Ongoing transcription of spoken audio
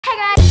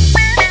Hi guys!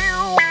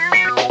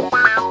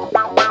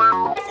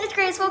 This is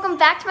Grace. Welcome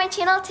back to my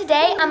channel.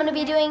 Today I'm going to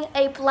be doing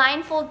a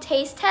blindfold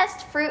taste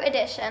test, fruit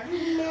edition,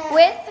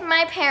 with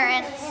my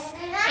parents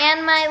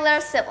and my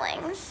little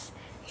siblings.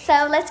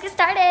 So let's get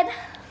started.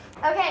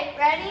 Okay,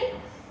 ready,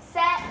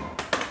 set,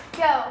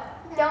 go.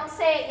 Don't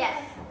say it yet.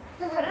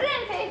 Put it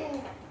in,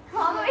 Faith.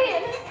 All the way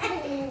in.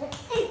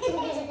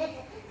 Okay.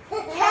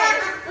 What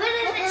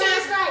does it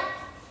taste like?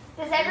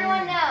 Does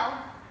everyone know?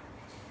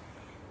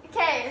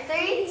 Okay,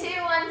 3,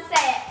 2, 1,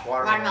 say it.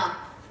 Watermelon.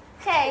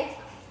 Okay,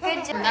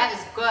 good job. That is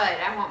good.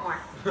 I want more.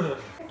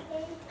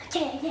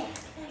 Okay.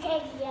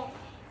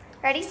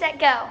 Ready, set,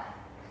 go.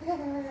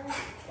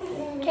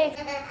 Okay.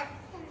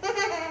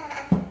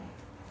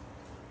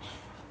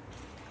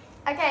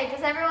 Okay,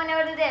 does everyone know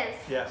what it is?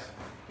 Yes.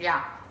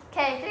 Yeah.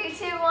 Okay,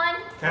 3, 2, 1.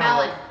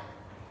 Melon.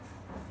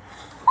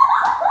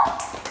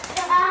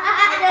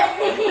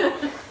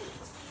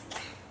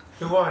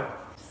 Who won?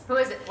 Who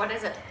is it? What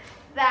is it?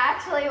 That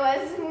actually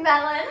was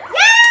melon.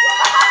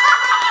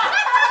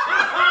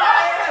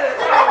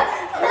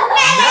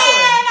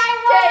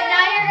 Okay,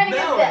 now you're gonna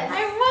get Melon. this. I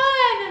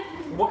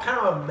won. What kind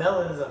of a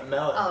melon is a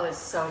melon? Oh, it's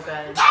so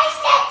good. Taste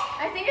it!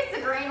 I think it's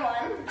the green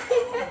one.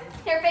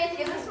 Here, Faith,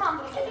 give this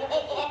mom.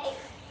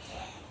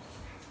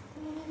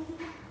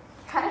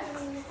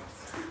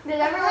 Did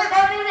everyone know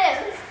what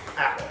it is?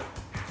 Apple.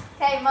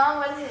 Okay, Mom,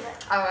 what is it?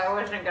 Oh, I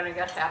wasn't gonna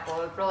guess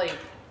apple. It's really,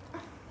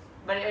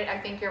 but I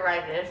think you're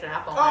right. It is an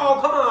apple. Oh,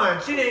 come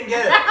on. She didn't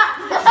get it.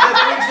 She said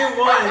 3, 2,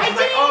 1. I She's didn't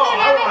like, oh, even I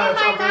have it want in my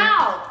something.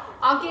 mouth.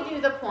 I'll give you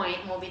the point,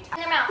 and we'll be In tied.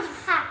 your mouth.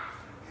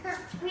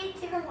 3,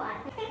 2, 1.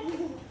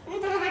 I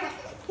know it.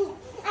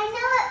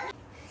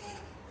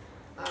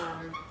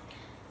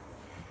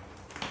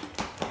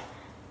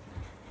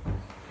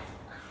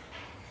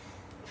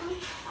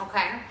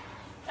 Okay.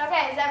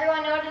 Okay, does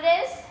everyone know what it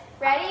is?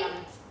 Ready,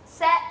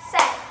 set,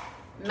 set.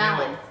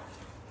 Melon.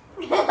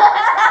 Mom,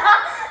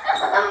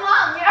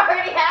 you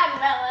already had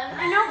melon.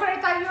 I know, but I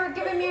thought you were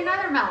giving me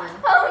another melon.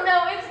 Oh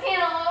no, it's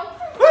cantaloupe.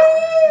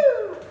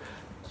 Woo!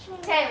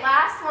 Okay,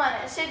 last one.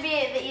 It should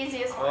be the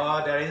easiest one.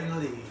 Oh, Daddy's in the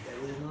lead.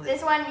 Daddy's in the lead.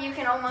 This one you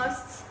can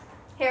almost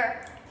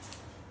hear.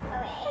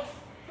 Okay.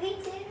 3,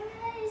 2,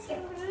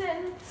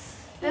 1.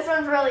 This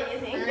one's really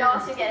easy. Y'all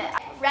should get it.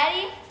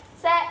 Ready,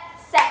 set,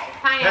 set.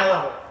 Pineapple.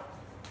 Hello.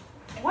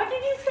 What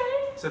did you say?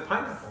 It's a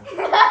pineapple. You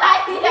did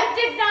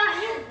not.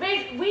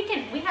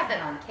 We have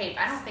that on tape.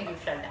 I don't think you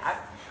said that. I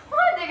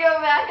had to go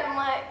back and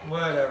look.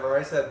 Whatever.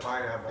 I said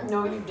pineapple.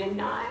 No, you did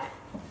not.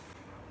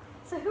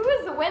 So who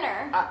is the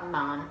winner?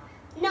 Mom.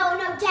 No,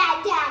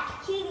 Dad.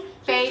 Faith,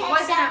 takes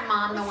wasn't that. it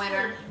Mom the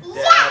winner?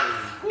 Yes!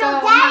 No,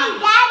 Go,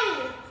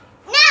 Daddy!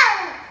 No!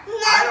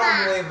 I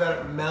don't believe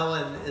that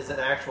melon is an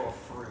actual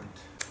fruit.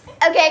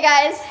 Okay,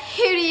 guys,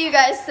 who do you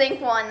guys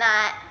think won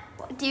that?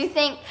 Do you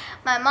think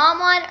my mom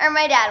won or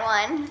my dad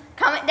won?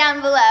 Comment down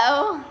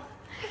below.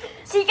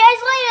 See you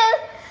guys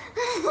later.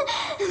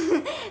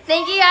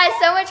 Thank you guys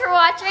so much for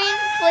watching.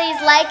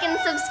 Please like and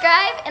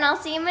subscribe, and I'll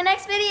see you in my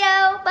next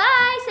video.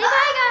 Bye. Say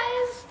bye,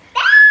 guys.